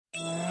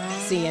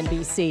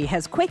CNBC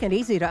has quick and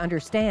easy to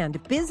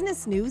understand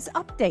business news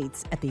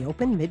updates at the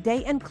open,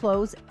 midday, and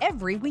close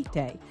every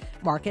weekday.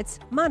 Markets,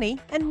 money,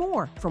 and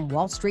more from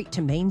Wall Street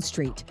to Main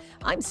Street.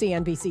 I'm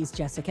CNBC's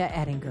Jessica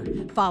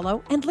Ettinger.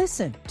 Follow and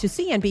listen to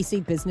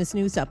CNBC Business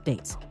News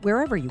Updates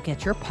wherever you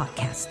get your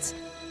podcasts.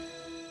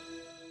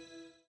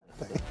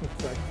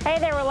 Hey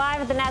there, we're live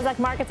at the NASDAQ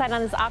market site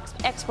on this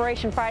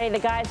Expiration Friday. The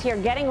guys here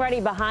getting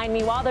ready behind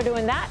me. While they're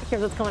doing that,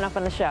 here's what's coming up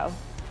on the show.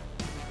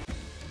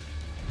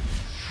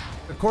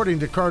 According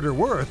to Carter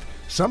Worth,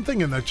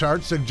 something in the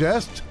chart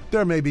suggests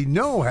there may be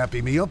no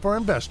happy meal for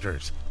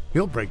investors.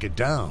 He'll break it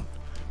down.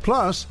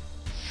 Plus,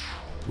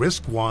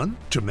 risk 1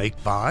 to make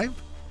 5?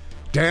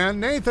 Dan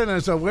Nathan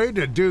has a way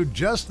to do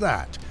just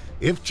that.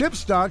 If chip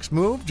stocks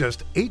move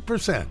just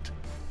 8%,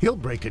 he'll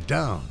break it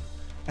down.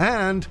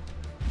 And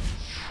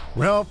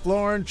Ralph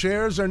Lauren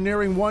shares are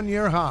nearing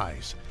one-year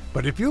highs.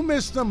 But if you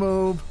miss the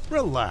move,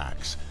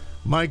 relax.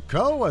 Mike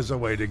Coe has a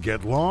way to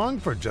get long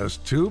for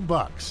just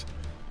 $2.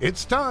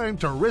 It's time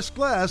to risk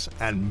less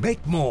and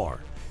make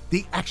more.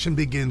 The action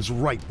begins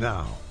right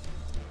now.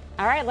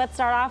 All right, let's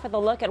start off with a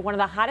look at one of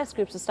the hottest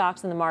groups of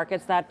stocks in the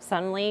markets that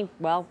suddenly,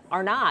 well,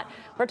 are not.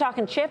 We're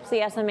talking chips. The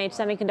SMH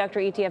Semiconductor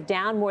ETF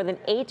down more than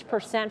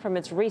 8% from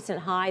its recent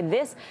high.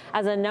 This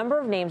as a number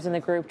of names in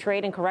the group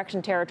trade in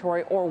correction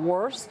territory or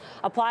worse.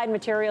 Applied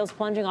Materials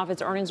plunging off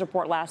its earnings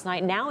report last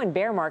night. Now in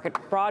bear market.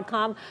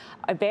 Broadcom,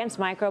 Advanced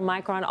Micro,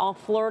 Micron all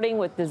flirting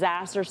with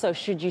disaster. So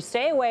should you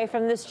stay away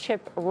from this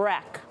chip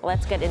wreck?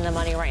 Let's get in the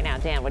money right now.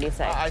 Dan, what do you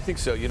say? I think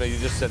so. You know, you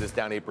just said it's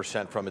down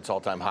 8% from its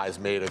all-time highs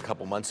made a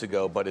couple months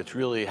ago, but it's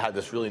really had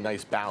this really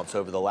nice bounce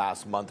over the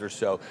last month or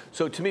so.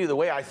 So to me, the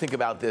way I think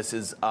about this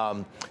is,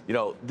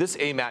 this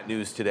AMAT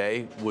news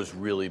today was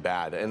really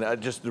bad. And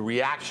just the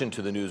reaction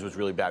to the news was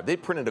really bad. They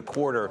printed a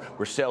quarter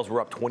where sales were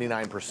up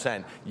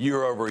 29%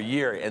 year over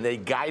year, and they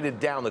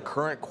guided down the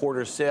current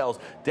quarter sales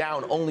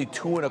down only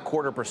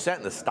 2.25%.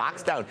 And the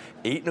stock's down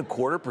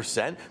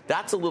 8.25%.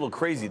 That's a little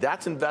crazy.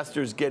 That's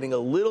investors getting a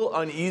little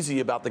uneasy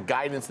about the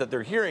guidance that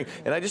they're hearing.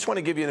 And I just want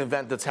to give you an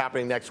event that's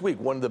happening next week.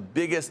 One of the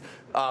biggest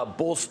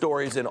bull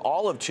stories in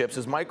all of chips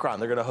is Micron.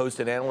 They're going to host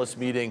an analyst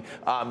meeting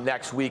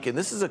next week. And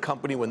this is a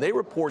company, when they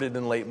reported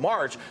in late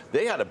March,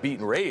 they had a beat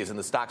and raise, and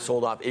the stock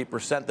sold off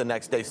 8% the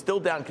next day, still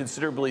down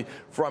considerably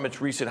from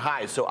its recent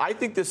highs. So I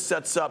think this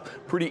sets up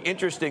pretty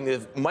interesting.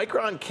 If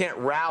Micron can't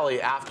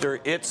rally after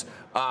its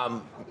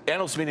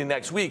analyst meeting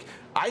next week,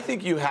 I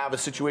think you have a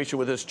situation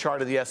with this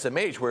chart of the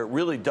SMH where it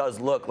really does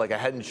look like a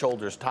head and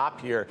shoulders top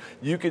here.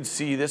 You could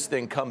see this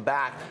thing come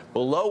back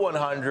below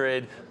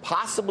 100,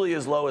 possibly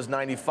as low as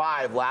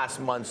 95, last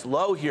month's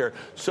low here.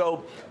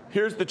 So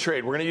here's the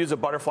trade. We're going to use a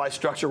butterfly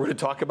structure. We're going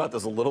to talk about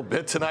this a little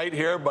bit tonight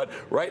here, but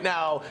right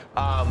now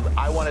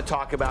I want to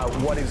talk about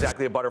what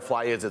exactly a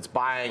butterfly is. It's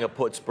buying a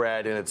put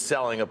spread and it's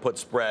selling a put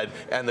spread,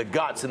 and the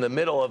guts in the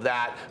middle of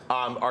that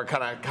are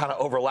kind of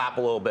overlap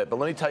a little bit. But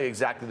let me tell you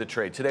exactly the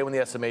trade. Today when the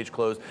SMH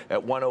closed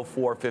at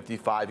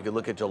 104.55, you can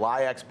look at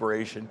July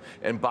expiration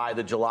and buy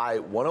the July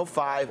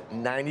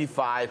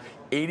 105.95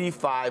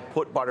 85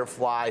 put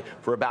butterfly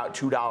for about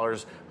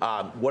 $2.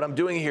 What I'm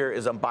doing here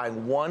is I'm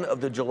buying one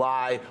of the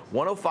July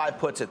 105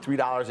 puts at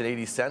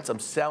 $3.80. I'm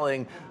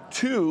selling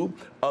two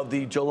of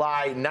the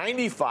July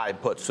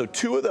 95 puts. So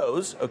two of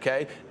those,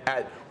 okay,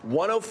 at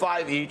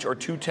 105 each or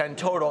 210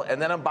 total.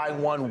 And then I'm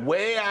buying one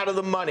way out of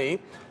the money,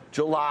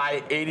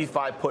 July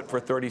 85 put for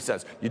 30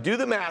 cents. You do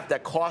the math,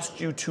 that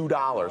costs you $2,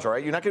 all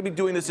right? You're not going to be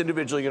doing this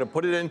individually. You're going to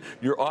put it in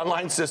your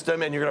online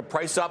system, and you're going to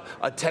price up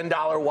a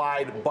 $10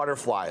 wide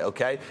butterfly,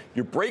 okay?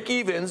 Your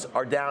break-evens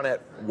are down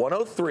at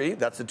 103.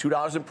 That's the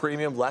 $2 in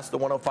premium, less the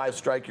 105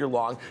 strike you're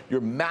long.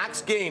 Your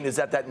max gain is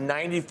at that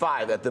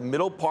 95, at the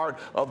middle part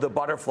of the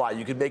butterfly.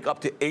 You can make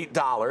up to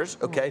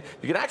 $8, okay?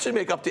 You can actually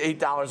make up to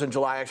 $8 in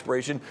July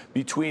expiration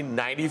between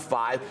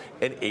 95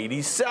 and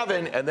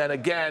 87. And then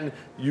again,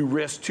 you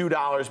risk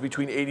 $2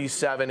 between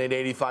 87 and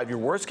 85. Your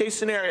worst case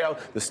scenario,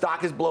 the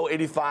stock is below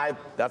 85.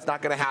 That's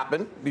not going to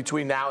happen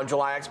between now and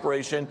July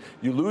expiration.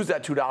 You lose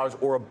that $2,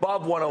 or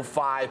above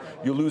 105,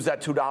 you lose that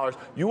 $2.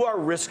 You are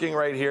risking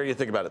right here. You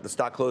think about it. The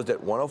stock closed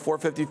at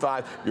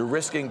 104.55. You're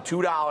risking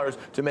 $2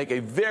 to make a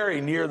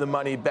very near the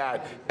money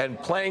bet and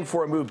playing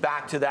for a move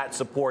back to that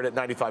support at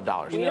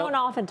 $95. We don't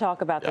often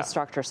talk about the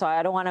structure, so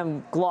I don't want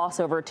to gloss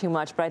over it too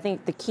much, but I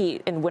think the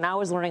key, and when I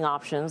was learning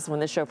options,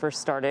 when this show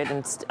first started,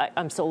 and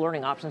I'm still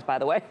learning options, by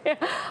the way,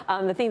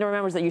 the thing to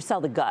remember is that you sell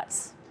the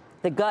guts.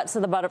 The guts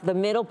of the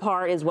middle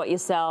part is what you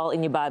sell,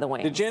 and you buy the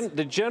wings.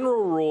 The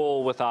general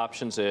rule with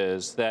options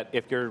is that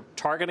if you're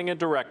targeting a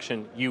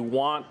direction, you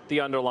want the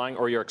underlying,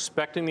 or you're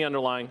expecting the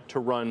underlying to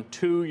run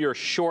to your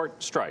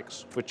short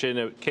strikes, which in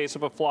a case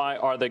of a fly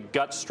are the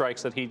gut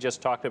strikes that he just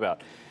talked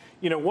about.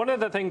 You know, one of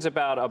the things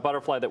about a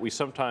butterfly that we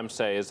sometimes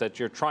say is that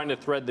you're trying to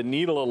thread the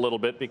needle a little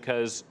bit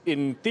because,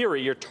 in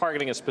theory, you're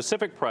targeting a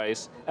specific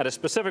price at a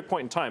specific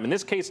point in time. In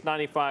this case,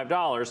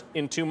 $95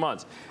 in 2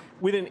 months.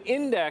 With an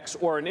index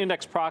or an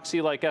index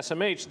proxy like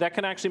SMH, that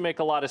can actually make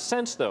a lot of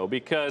sense, though,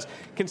 because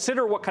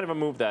consider what kind of a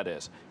move that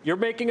is. You're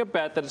making a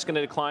bet that it's going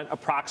to decline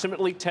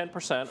approximately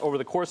 10% over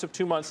the course of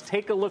 2 months.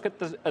 Take a look at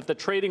the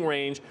trading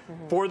range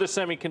for the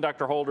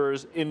semiconductor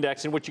holders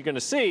index, and what you're going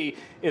to see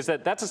is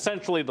that that's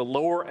essentially the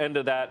lower end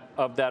of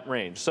that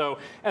range. So,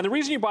 and the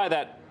reason you buy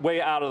that way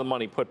out of the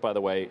money put, by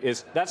the way,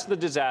 is that's the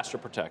disaster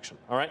protection.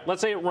 All right, let's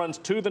say it runs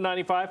to the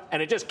 95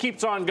 and it just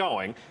keeps on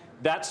going.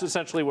 That's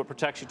essentially what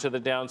protects you to the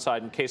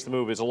downside in case the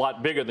move is a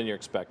lot bigger than you're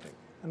expecting.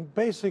 And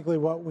basically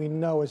what we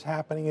know is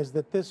happening is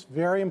that this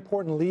very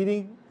important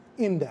leading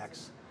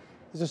index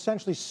is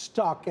essentially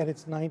stuck at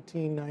its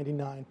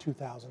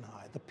 1999-2000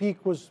 high. The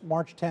peak was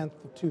March 10th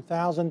of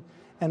 2000.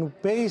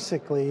 And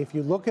basically, if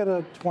you look at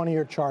a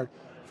 20-year chart,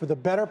 for the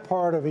better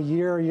part of a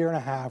year and a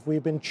half,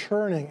 we've been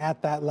churning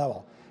at that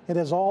level. It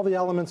has all the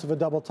elements of a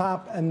double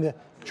top, and the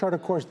chart,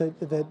 of course,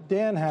 that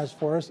Dan has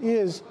for us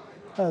is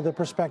the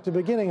prospective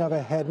beginning of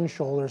a head and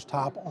shoulders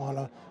top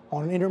on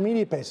an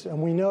intermediate basis.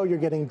 And we know you're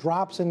getting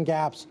drops and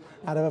gaps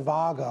out of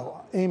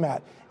Avago,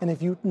 AMAT. And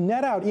if you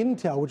net out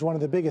Intel, which is one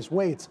of the biggest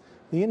weights,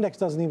 the index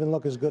doesn't even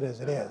look as good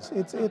as it is.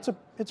 It's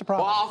a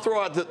problem. Well, I'll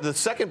throw out the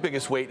second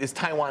biggest weight is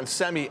Taiwan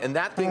Semi, and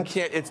that thing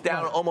it's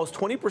down almost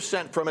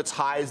 20% from its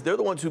highs. They're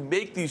the ones who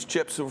make these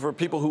chips for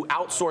people who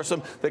outsource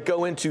them that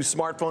go into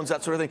smartphones,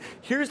 that sort of thing.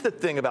 Here's the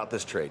thing about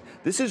this trade.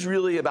 This is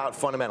really about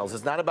fundamentals.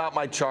 It's not about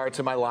my charts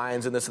and my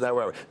lines and this and that,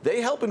 whatever.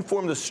 They help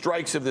inform the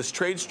strikes of this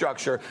trade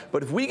structure,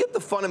 but if we get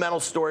the fundamental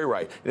story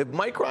right, and if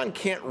Micron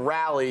can't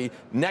rally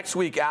next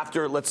week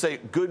after, let's say,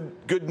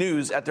 good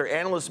news at their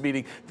analyst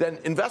meeting, then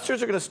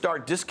investors are going to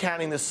start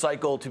discounting this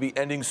cycle to be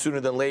ending sooner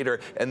than later,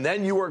 and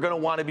then you are going to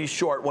want to be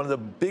short one of the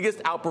biggest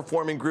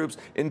outperforming groups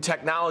in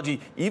technology.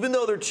 Even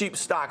though they're cheap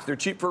stocks, they're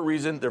cheap for a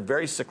reason. They're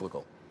very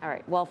cyclical. All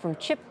right. Well, from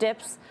chip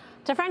dips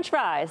to French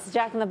fries,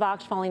 Jack in the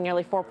Box falling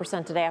nearly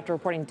 4% today after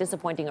reporting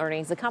disappointing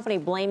earnings. The company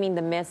blaming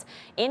the miss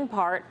in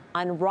part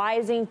on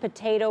rising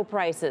potato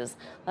prices.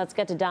 Let's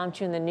get to Dom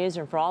Chu in the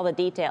newsroom for all the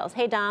details.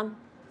 Hey, Dom.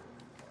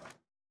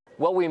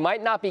 Well, we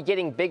might not be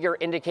getting bigger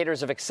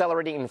indicators of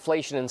accelerating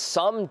inflation in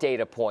some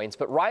data points,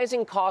 but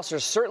rising costs are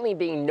certainly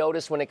being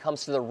noticed when it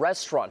comes to the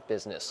restaurant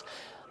business.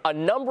 A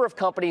number of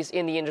companies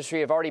in the industry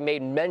have already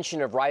made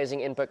mention of rising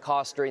input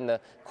costs during the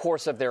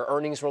course of their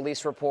earnings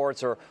release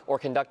reports or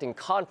conducting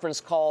conference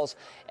calls.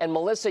 And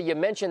Melissa, you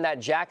mentioned that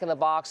Jack in the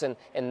Box and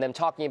them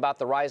talking about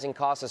the rising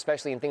costs,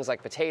 especially in things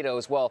like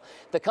potatoes. Well,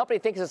 the company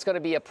thinks it's going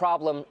to be a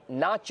problem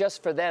not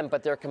just for them,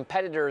 but their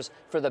competitors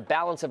for the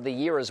balance of the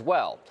year as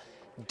well.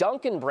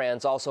 Dunkin'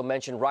 Brands also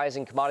mentioned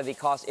rising commodity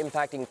costs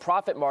impacting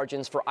profit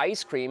margins for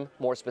ice cream,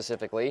 more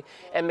specifically.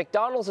 And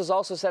McDonald's has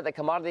also said that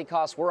commodity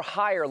costs were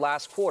higher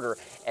last quarter,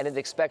 and it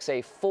expects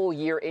a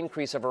full-year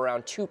increase of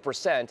around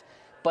 2%,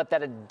 but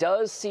that it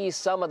does see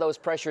some of those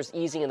pressures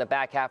easing in the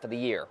back half of the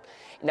year.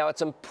 Now,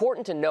 it's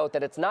important to note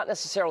that it's not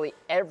necessarily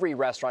every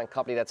restaurant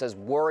company that's as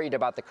worried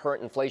about the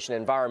current inflation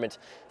environment.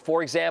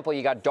 For example,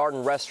 you got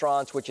Darden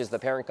Restaurants, which is the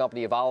parent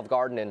company of Olive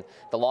Garden and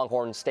the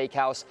Longhorn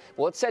Steakhouse.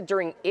 Well, it said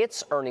during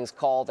its earnings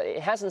call that it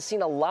hasn't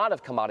seen a lot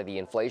of commodity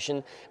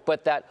inflation,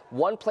 but that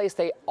one place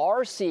they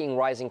are seeing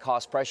rising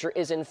cost pressure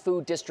is in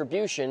food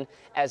distribution,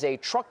 as a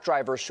truck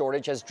driver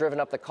shortage has driven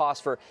up the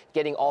cost for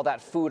getting all that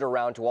food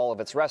around to all of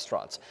its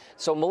restaurants.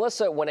 So,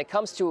 Melissa, when it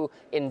comes to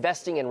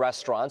investing in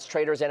restaurants,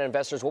 traders and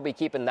investors will be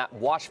keeping that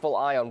watchful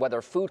eye on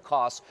whether food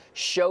costs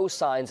show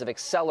signs of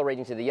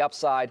accelerating to the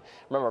upside.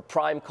 Remember,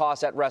 prime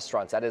costs at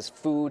restaurants, that is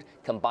food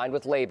combined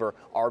with labor,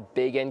 are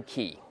big and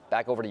key.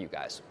 Back over to you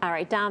guys. All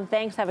right, Dom,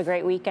 thanks. Have a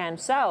great weekend.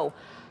 So,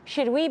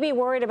 should we be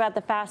worried about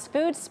the fast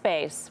food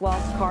space? Well,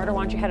 Carter,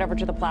 why don't you head over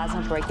to the plaza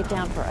and break it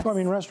down for us? Well, I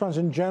mean, restaurants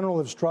in general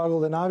have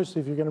struggled, and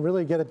obviously if you're going to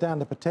really get it down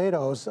to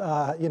potatoes,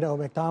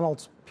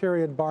 McDonald's,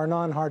 period, bar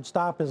none, hard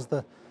stop, is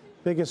the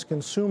biggest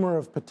consumer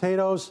of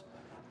potatoes.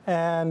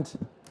 And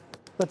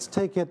let's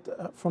take it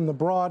from the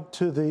broad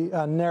to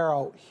the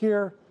narrow.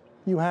 Here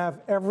you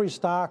have every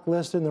stock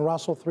listed in the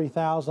Russell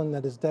 3000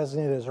 that is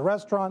designated as a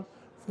restaurant,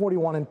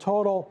 41 in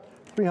total,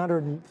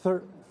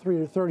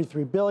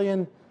 333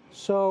 billion.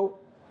 So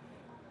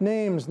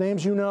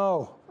names you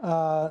know,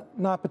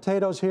 not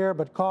potatoes here,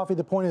 but coffee.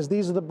 The point is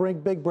these are the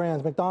big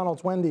brands: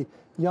 McDonald's, Wendy,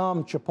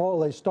 Yum,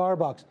 Chipotle,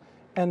 Starbucks,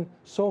 and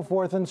so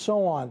forth and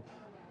so on.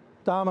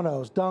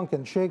 Domino's,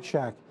 Dunkin', Shake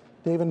Shack,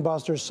 Dave &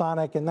 Buster's,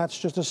 Sonic, and that's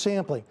just a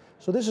sampling.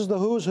 So this is the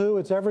who's who.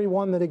 It's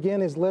everyone that,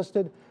 again, is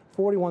listed,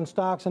 41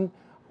 stocks. And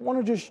I want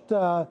to just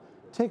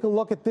take a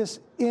look at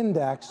this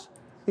index.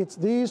 It's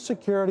these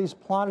securities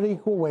plotted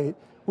equal weight,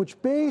 which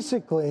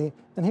basically,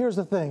 and here's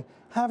the thing,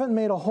 haven't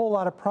made a whole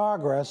lot of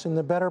progress in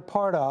the better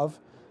part of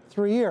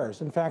 3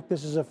 years. In fact,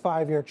 this is a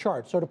 5-year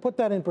chart. So to put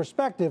that in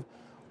perspective,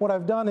 what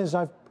I've done is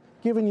I've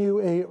given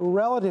you a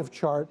relative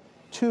chart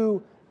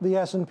to the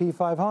S&P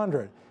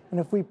 500. And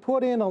if we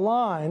put in a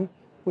line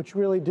which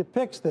really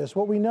depicts this,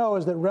 what we know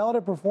is that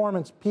relative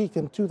performance peaked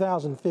in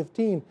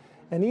 2015.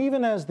 And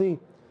even as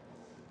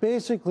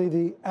basically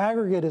the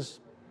aggregate is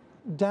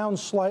down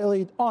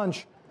slightly,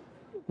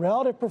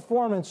 relative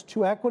performance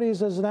to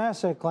equities as an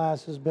asset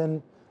class has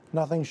been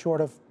nothing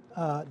short of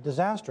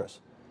disastrous.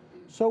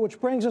 So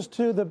which brings us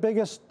to the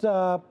biggest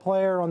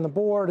player on the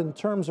board in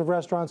terms of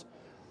restaurants,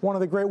 one of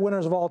the great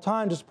winners of all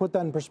time. Just to put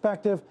that in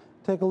perspective,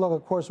 take a look,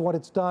 of course, what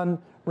it's done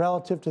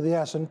relative to the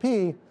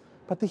S&P.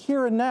 But the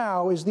here and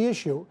now is the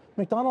issue.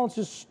 McDonald's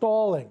is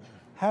stalling,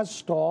 has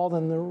stalled,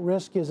 and the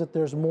risk is that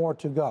there's more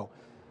to go.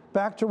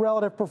 Back to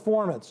relative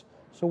performance.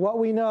 So what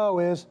we know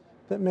is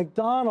that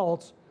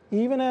McDonald's,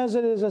 even as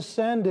it has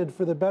ascended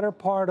for the better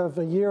part of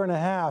a year and a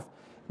half,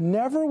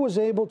 never was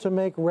able to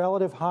make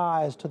relative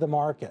highs to the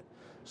market.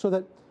 So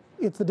that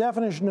it's the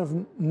definition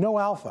of no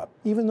alpha.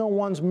 Even though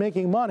one's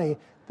making money,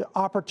 the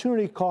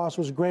opportunity cost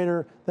was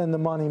greater than the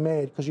money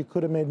made because you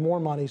could have made more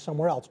money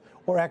somewhere else,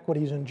 or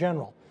equities in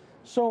general.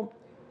 So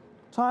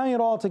tying it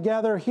all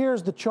together,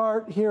 here's the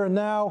chart here and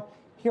now.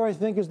 Here I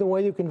think is the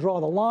way you can draw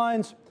the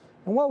lines.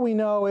 And what we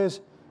know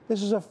is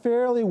this is a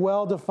fairly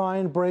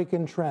well-defined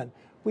break-in trend.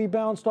 We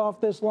bounced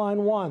off this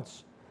line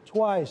once,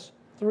 twice,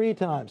 3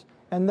 times.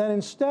 And then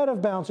instead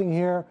of bouncing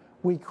here,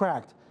 we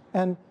cracked.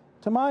 And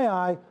to my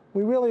eye,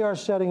 we really are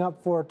setting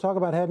up for, talk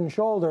about head and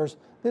shoulders.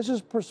 This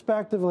is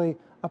prospectively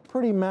a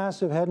pretty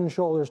massive head and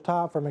shoulders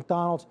top for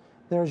McDonald's.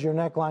 There's your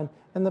neckline.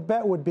 And the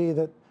bet would be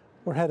that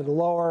we're headed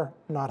lower,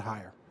 not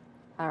higher.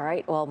 All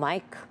right. Well,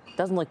 Mike,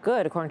 doesn't look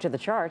good according to the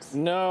charts.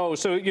 No.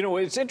 So,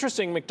 it's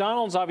interesting.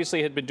 McDonald's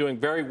obviously had been doing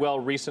very well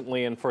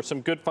recently, and for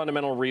some good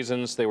fundamental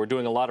reasons. They were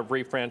doing a lot of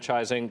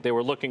refranchising. They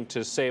were looking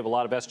to save a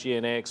lot of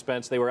SG&A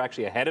expense. They were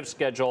actually ahead of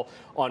schedule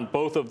on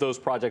both of those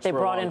projects for a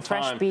long time. They brought in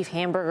fresh beef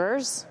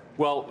hamburgers.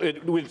 Well,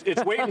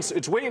 it's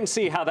wait and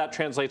see how that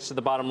translates to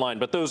the bottom line.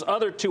 But those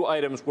other 2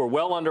 items were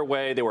well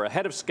underway. They were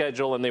ahead of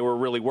schedule, and they were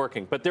really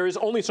working. But there is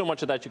only so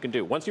much of that you can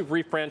do. Once you've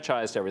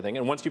refranchised everything,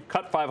 and once you've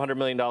cut $500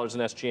 million in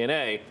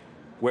SG&A,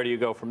 where do you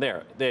go from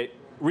there? The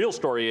real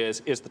story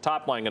is the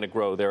top line going to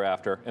grow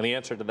thereafter? And the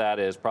answer to that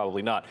is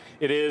probably not.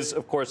 It is,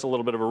 of course, a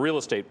little bit of a real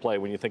estate play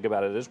when you think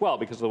about it as well,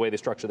 because of the way they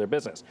structure their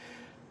business.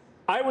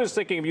 I was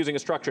thinking of using a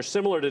structure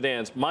similar to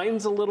Dan's.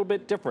 Mine's a little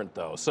bit different,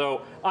 though.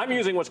 So I'm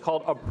using what's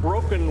called a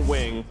broken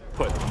wing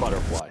put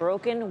butterfly.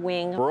 Broken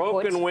wing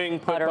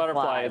put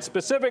butterfly. And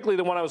specifically,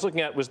 the one I was looking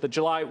at was the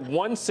July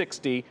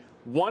 160,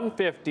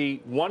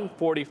 150,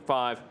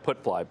 145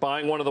 put fly.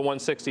 Buying one of the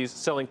 160s,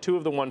 selling 2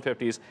 of the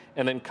 150s,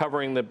 and then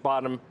covering the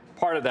bottom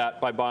part of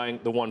that by buying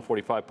the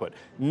 145 put.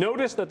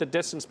 Notice that the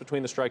distance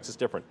between the strikes is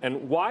different.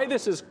 And why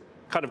this is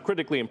kind of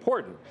critically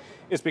important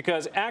is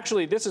because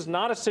actually this is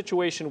not a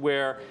situation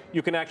where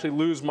you can actually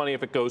lose money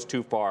if it goes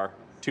too far,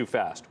 too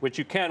fast, which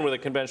you can with a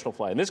conventional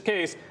fly. In this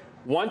case,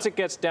 once it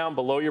gets down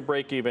below your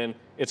break even,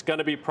 it's going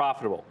to be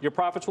profitable. Your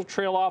profits will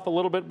trail off a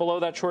little bit below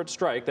that short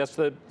strike. That's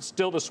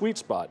still the sweet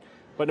spot.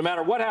 But no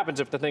matter what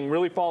happens, if the thing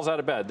really falls out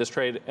of bed, this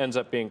trade ends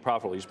up being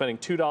profitable. You're spending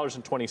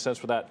 $2.20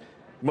 for that.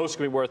 Most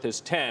can be worth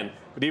is 10,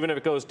 but even if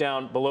it goes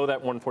down below that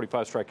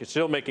 145 strike, you're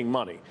still making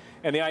money.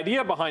 And the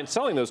idea behind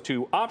selling those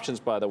 2 options,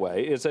 by the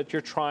way, is that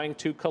you're trying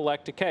to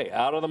collect decay.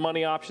 Out of the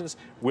money options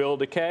will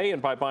decay,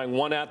 and by buying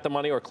one at the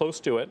money or close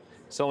to it,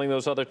 selling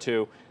those other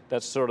 2,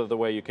 that's sort of the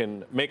way you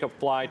can make a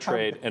fly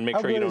trade and make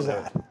sure you don't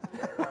hurt.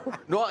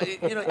 No,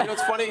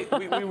 it's funny.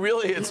 We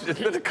really, it's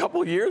been a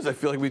couple of years, I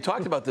feel like we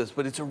talked about this,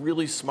 but it's a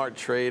really smart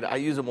trade. I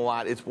use them a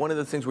lot. It's one of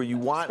the things where you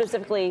want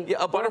specifically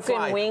a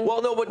butterfly. Wing,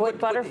 well, no, but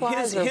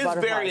butterflies his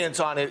variance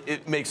on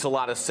it makes a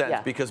lot of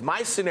sense because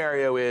my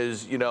scenario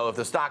is, if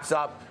the stock's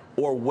up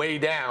or way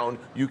down,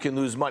 you can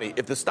lose money.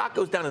 If the stock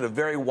goes down in a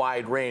very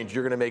wide range,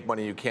 you're going to make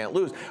money you can't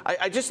lose.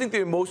 I just think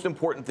the most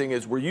important thing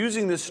is we're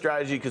using this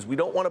strategy because we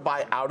don't want to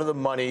buy out of the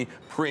money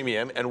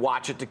premium and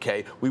watch it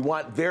decay. We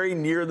want very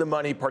near the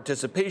money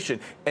participation.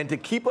 And to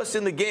keep us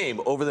in the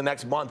game over the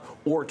next month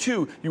or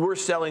 2, you were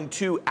selling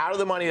 2 out of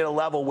the money at a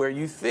level where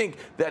you think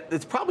that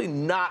it's probably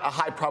not a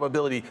high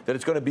probability that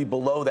it's going to be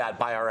below that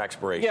by our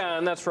expiration. Yeah,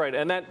 and that's right.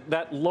 And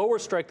that lower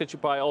strike that you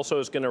buy also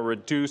is going to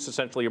reduce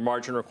essentially your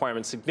margin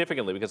requirements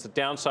significantly because the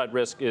downside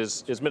risk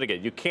is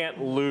mitigated. You can't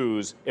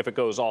lose if it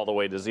goes all the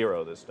way to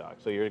 0, this stock.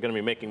 So you're going to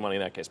be making money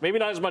in that case. Maybe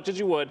not as much as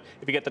you would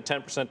if you get the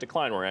 10%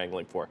 decline we're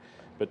angling for,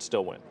 but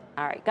still win.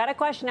 All right. Got a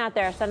question out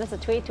there? Send us a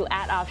tweet to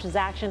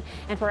 @OptionsAction.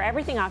 And for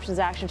everything Options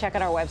Action, check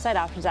out our website,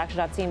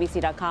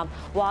 optionsaction.cnbc.com.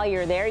 While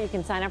you're there, you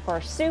can sign up for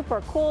our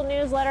super cool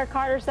newsletter.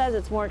 Carter says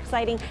it's more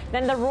exciting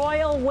than the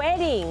royal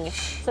wedding.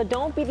 So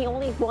don't be the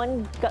only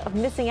one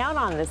missing out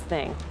on this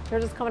thing.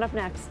 Here's what's coming up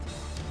next.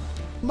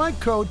 Mike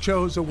Coe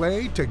chose a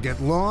way to get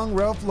long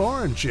Ralph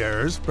Lauren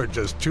shares for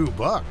just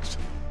 $2.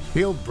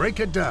 He'll break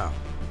it down.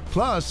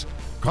 Plus,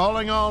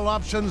 calling all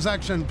Options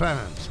Action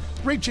fans.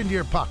 Reach into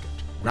your pocket,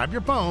 grab your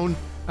phone,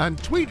 and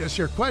tweet us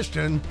your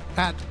question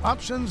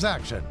 @Options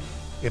Action.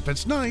 If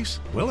it's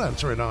nice, we'll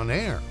answer it on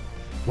air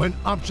when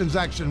Options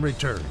Action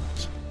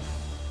returns.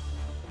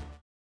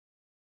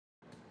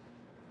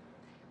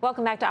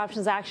 Welcome back to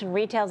Options Action.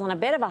 Retail's on a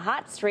bit of a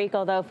hot streak,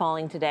 although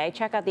falling today.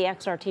 Check out the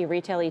XRT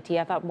retail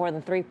ETF, up more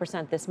than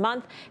 3% this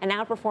month and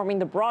outperforming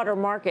the broader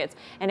markets.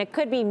 And it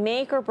could be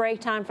make or break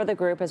time for the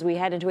group as we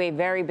head into a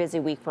very busy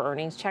week for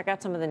earnings. Check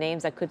out some of the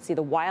names that could see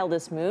the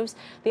wildest moves.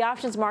 The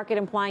options market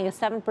implying a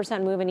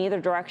 7% move in either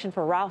direction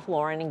for Ralph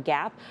Lauren and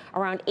Gap,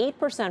 around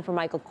 8% for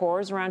Michael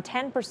Kors, around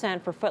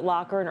 10% for Foot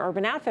Locker and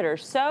Urban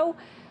Outfitters. So,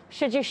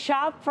 should you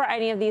shop for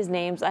any of these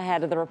names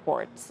ahead of the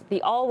reports?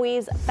 The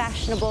always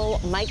fashionable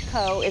Mike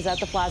Coe is at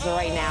the plaza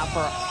right now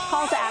for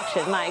call to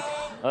action. Mike.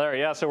 There,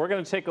 yeah. So we're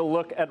going to take a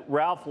look at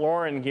Ralph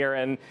Lauren here.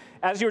 And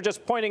as you were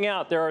just pointing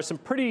out, there are some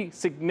pretty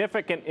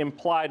significant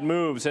implied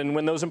moves. And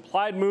when those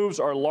implied moves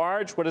are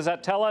large, what does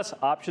that tell us?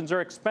 Options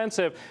are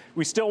expensive.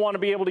 We still want to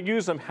be able to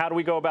use them. How do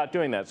we go about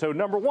doing that? So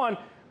number one,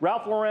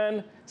 Ralph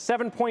Lauren,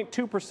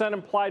 7.2%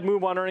 implied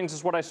move on earnings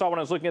is what I saw when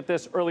I was looking at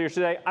this earlier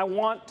today. I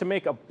want to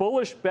make a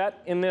bullish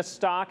bet in this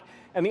stock.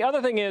 And the other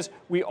thing is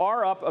we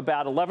are up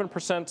about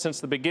 11%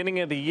 since the beginning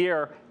of the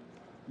year.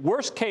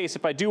 Worst case,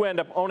 if I do end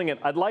up owning it,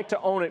 I'd like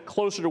to own it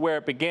closer to where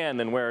it began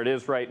than where it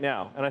is right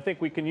now. And I think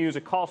we can use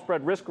a call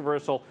spread risk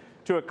reversal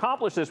to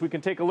accomplish this. We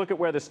can take a look at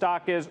where the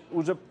stock is. It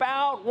was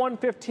about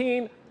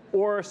 115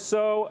 or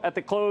so at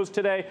the close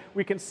today.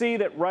 We can see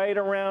that right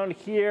around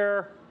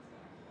here,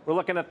 we're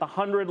looking at the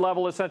 100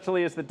 level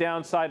essentially as the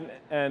downside,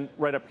 and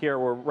right up here,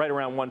 we're right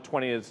around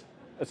 120 is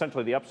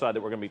essentially the upside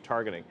that we're going to be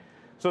targeting.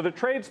 So the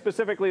trade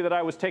specifically that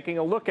I was taking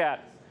a look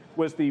at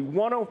was the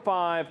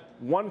 105,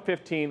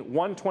 115,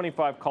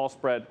 125 call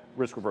spread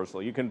risk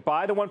reversal. You can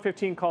buy the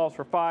 115 calls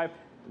for $5,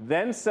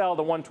 then sell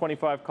the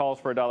 125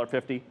 calls for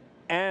 $1.50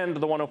 and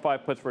the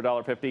 105 puts for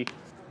 $1.50.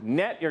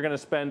 Net, you're going to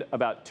spend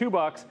about $2.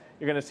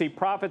 You're going to see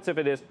profits if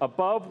it is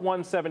above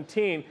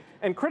 117.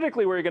 And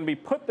critically, where you're going to be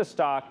put the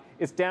stock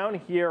is down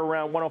here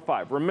around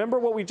 105. Remember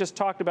what we just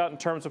talked about in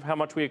terms of how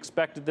much we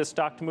expected this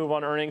stock to move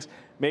on earnings,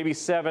 maybe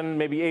 7,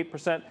 maybe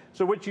 8%.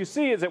 So what you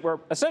see is that we're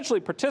essentially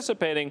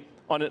participating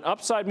on an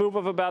upside move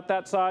of about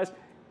that size.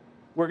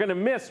 We're going to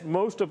miss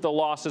most of the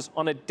losses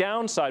on a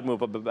downside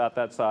move of about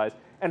that size.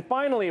 And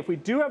finally, if we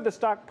do have the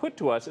stock put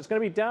to us, it's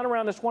going to be down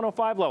around this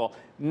 105 level,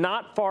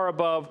 not far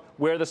above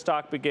where the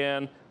stock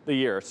began the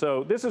year.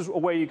 So this is a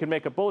way you can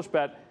make a bullish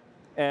bet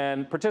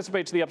and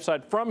participate to the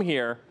upside from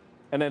here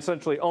and then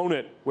essentially own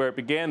it where it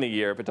began the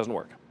year if it doesn't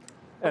work.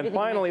 And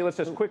finally, let's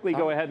just quickly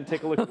go ahead and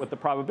take a look at what the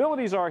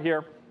probabilities are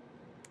here.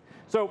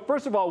 So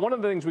first of all, one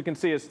of the things we can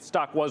see is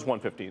stock was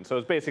 115. So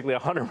it's basically a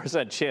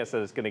 100% chance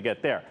that it's going to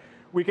get there.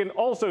 We can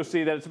also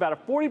see that it's about a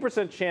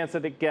 40% chance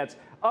that it gets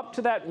up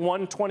to that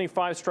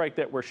 125 strike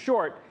that we're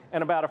short,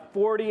 and about a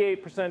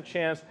 48%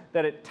 chance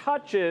that it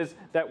touches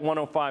that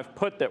 105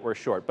 put that we're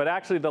short. But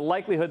actually, the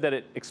likelihood that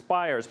it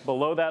expires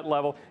below that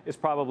level is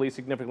probably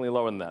significantly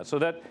lower than that. So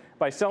that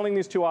by selling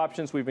these two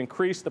options, we've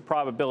increased the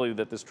probability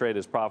that this trade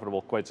is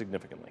profitable quite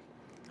significantly.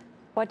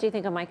 What do you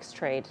think of Mike's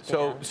trade?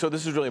 So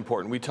this is really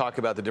important. We talk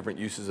about the different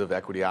uses of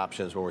equity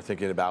options when we're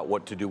thinking about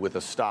what to do with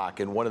a stock.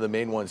 And one of the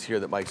main ones here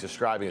that Mike's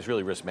describing is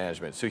really risk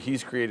management. So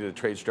he's created a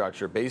trade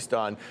structure based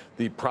on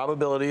the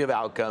probability of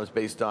outcomes,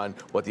 based on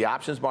what the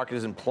options market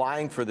is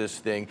implying for this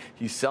thing.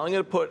 He's selling it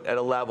a put at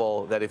a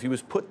level that if he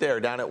was put there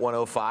down at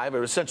 105,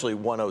 or essentially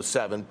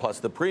 107 plus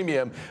the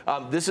premium,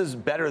 this is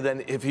better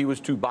than if he was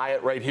to buy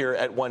it right here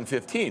at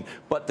 115.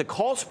 But the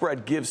call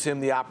spread gives him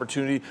the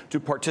opportunity to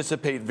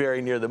participate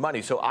very near the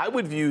money. So I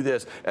would view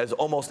this as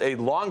almost a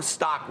long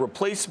stock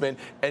replacement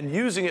and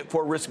using it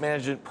for risk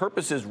management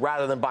purposes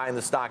rather than buying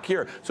the stock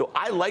here. So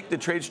I like the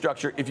trade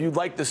structure if you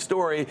like the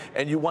story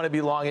and you want to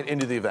be long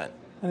into the event.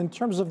 And in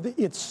terms of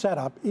its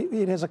setup,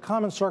 it has a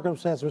common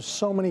circumstance with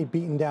so many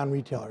beaten down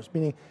retailers,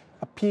 meaning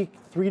a peak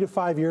 3 to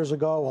 5 years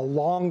ago, a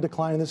long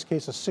decline, in this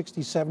case, a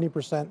 60,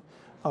 70%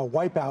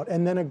 wipeout,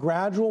 and then a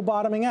gradual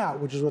bottoming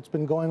out, which is what's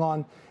been going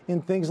on in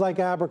things like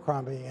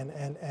Abercrombie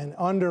and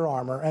Under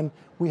Armour. And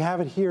we have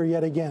it here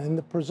yet again. And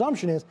the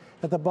presumption is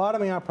that the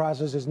bottoming out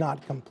process is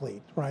not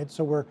complete, right?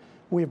 So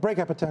we have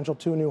breakout potential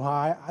to a new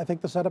high. I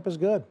think the setup is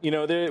good. You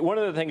know, one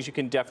of the things you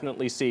can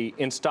definitely see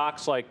in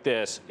stocks like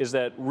this is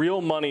that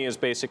real money is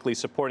basically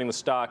supporting the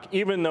stock,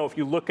 even though if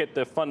you look at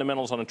the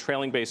fundamentals on a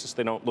trailing basis,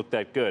 they don't look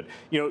that good.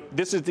 You know,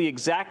 this is the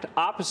exact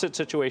opposite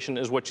situation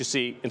as what you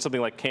see in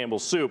something like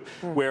Campbell's Soup,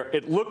 where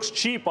it looks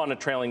cheap on a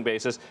trailing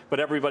basis, but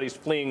everybody's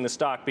fleeing the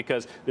stock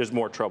because there's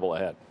more trouble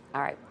ahead. All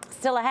right,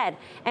 still ahead.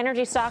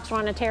 Energy stocks were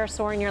on a tear,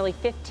 soaring nearly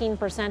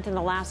 15% in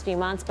the last few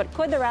months. But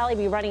could the rally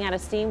be running out of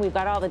steam? We've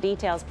got all the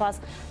details. Plus,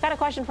 got a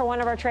question for one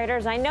of our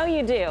traders. I know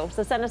you do.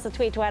 So send us a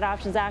tweet to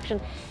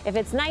 @OptionsAction. If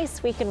it's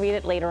nice, we can read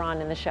it later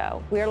on in the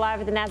show. We are live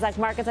at the NASDAQ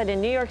market site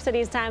in New York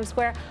City's Times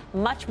Square.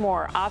 Much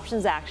more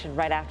Options Action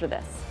right after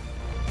this.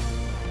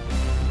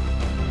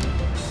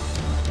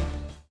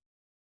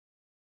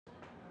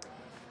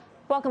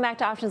 Welcome back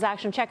to Options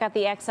Action. Check out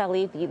the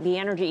XLE, the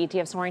energy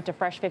ETF, soaring to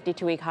fresh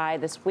 52-week high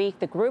this week.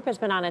 The group has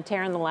been on a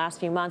tear in the last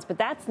few months, but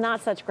that's not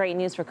such great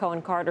news for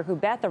Cohen Carter, who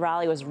bet the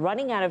rally was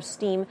running out of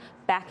steam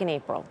back in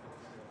April.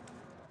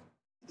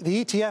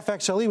 the ETF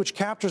XLE, which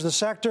captures the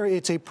sector,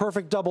 it's a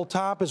perfect double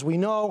top. As we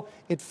know,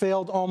 it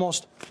failed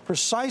almost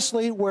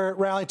precisely where it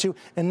rallied to,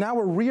 and now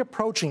we're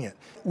reapproaching it.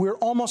 We're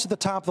almost at the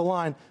top of the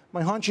line.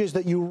 My hunch is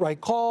that you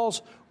write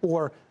calls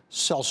or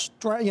sell,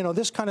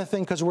 this kind of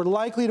thing, because we're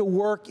likely to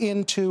work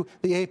into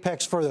the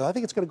apex further. I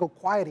think it's going to go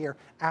quiet here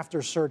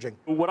after surging.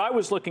 What I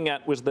was looking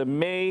at was the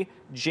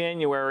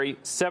May-January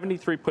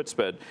 73 put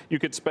spread. You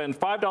could spend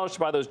 $5 to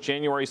buy those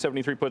January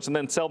 73 puts and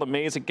then sell the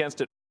Mays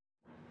against it.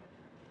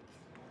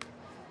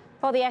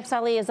 Well, the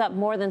XLE is up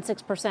more than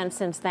 6%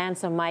 since then.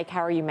 So, Mike,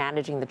 how are you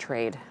managing the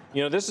trade?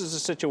 This is a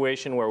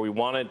situation where we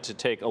wanted to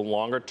take a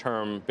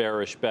longer-term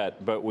bearish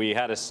bet, but we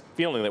had a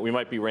feeling that we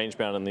might be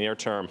range-bound in the near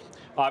term.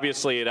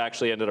 Obviously, it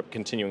actually ended up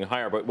continuing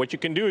higher. But what you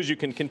can do is you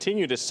can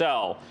continue to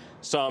sell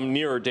some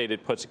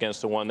nearer-dated puts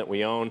against the one that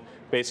we own,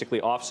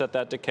 basically offset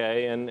that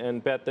decay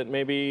and bet that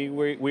maybe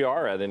we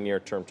are at a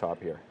near-term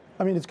top here.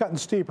 I mean, it's gotten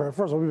steeper.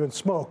 First of all, we've been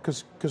smoked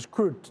because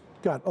crude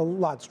got a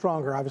lot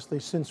stronger, obviously,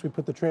 since we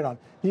put the trade on.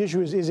 The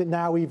issue is it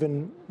now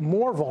even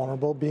more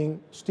vulnerable,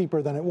 being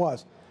steeper than it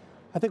was?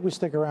 I think we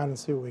stick around and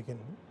see what we can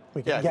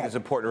get. I think it's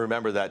important to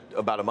remember that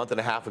about a month and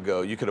a half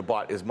ago, you could have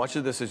bought as much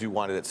of this as you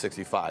wanted at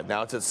 65.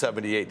 Now it's at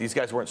 78. These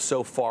guys weren't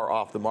so far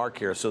off the mark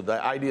here. So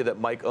the idea that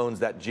Mike owns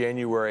that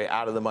January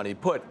out-of-the-money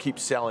put,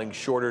 keeps selling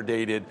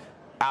shorter-dated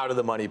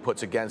out-of-the-money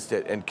puts against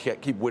it and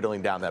keep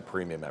whittling down that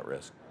premium at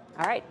risk.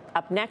 All right,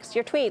 up next,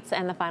 your tweets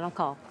and the final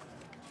call.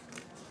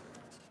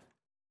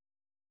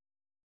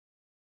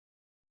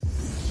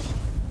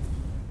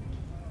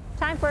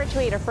 Time for a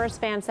tweet. Our first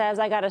fan says,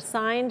 I got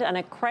assigned on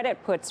a credit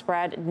put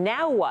spread.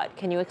 Now what?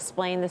 Can you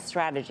explain the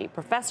strategy?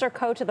 Professor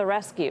Coe to the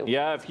rescue.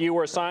 Yeah, if you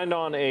were assigned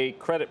on a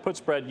credit put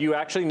spread, you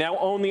actually now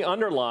own the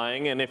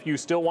underlying. And if you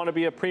still want to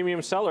be a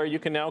premium seller, you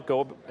can now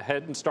go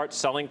ahead and start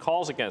selling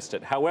calls against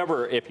it.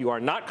 However, if you are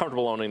not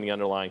comfortable owning the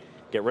underlying,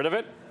 get rid of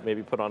it.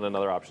 Maybe put on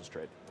another options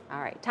trade. All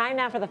right. Time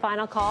now for the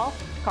final call.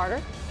 Carter.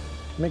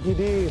 Mickey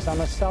D's. I'm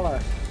a seller.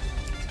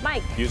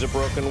 Mike. Use a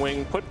broken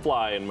wing put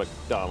fly in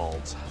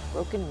McDonald's.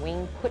 Broken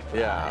wing put fly.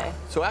 Yeah.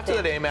 So after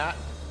that AMAT,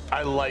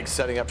 I like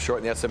setting up short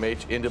in the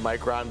SMH into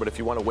Micron. But if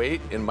you want to wait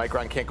and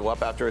Micron can't go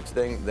up after its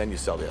thing, then you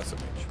sell the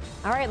SMH.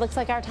 All right. Looks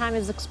like our time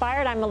has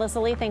expired. I'm Melissa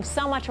Lee. Thanks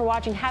so much for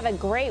watching. Have a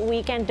great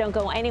weekend. Don't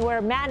go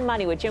anywhere. Mad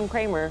Money with Jim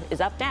Cramer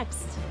is up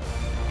next.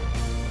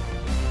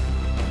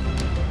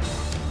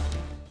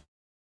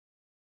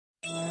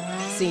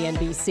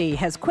 CNBC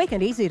has quick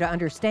and easy to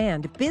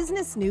understand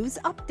business news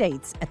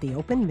updates at the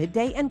open,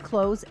 midday, and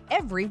close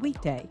every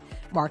weekday.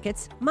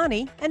 Markets,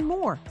 money, and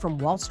more from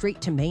Wall Street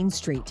to Main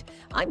Street.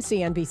 I'm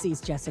CNBC's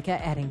Jessica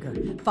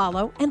Ettinger.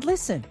 Follow and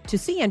listen to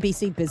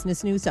CNBC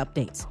Business News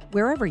Updates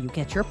wherever you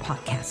get your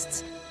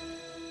podcasts.